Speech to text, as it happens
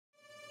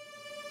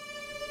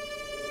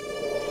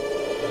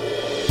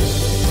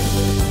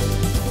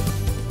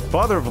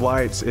Father of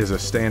Lights is a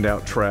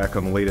standout track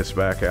on the Lead Us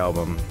Back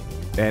album,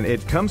 and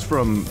it comes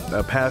from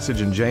a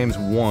passage in James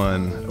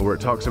 1 where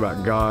it talks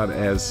about God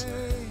as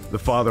the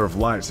Father of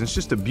Lights. And it's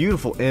just a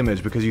beautiful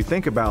image because you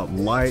think about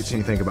lights and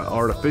you think about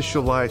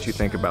artificial lights, you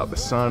think about the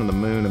sun and the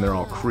moon, and they're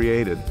all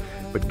created.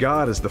 But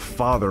God is the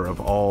Father of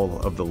all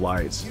of the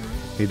lights.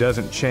 He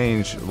doesn't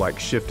change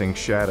like shifting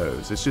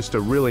shadows. It's just a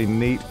really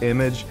neat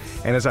image.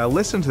 And as I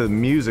listen to the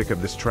music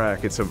of this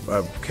track, it's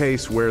a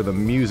case where the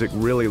music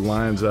really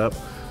lines up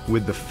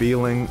with the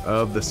feeling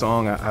of the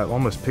song. I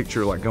almost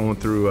picture like going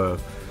through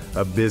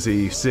a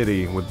busy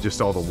city with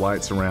just all the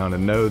lights around,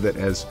 and know that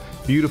as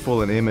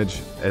beautiful an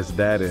image as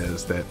that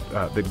is,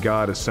 that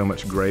God is so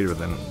much greater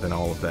than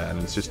all of that.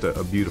 And it's just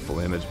a beautiful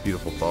image,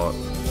 beautiful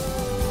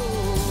thought.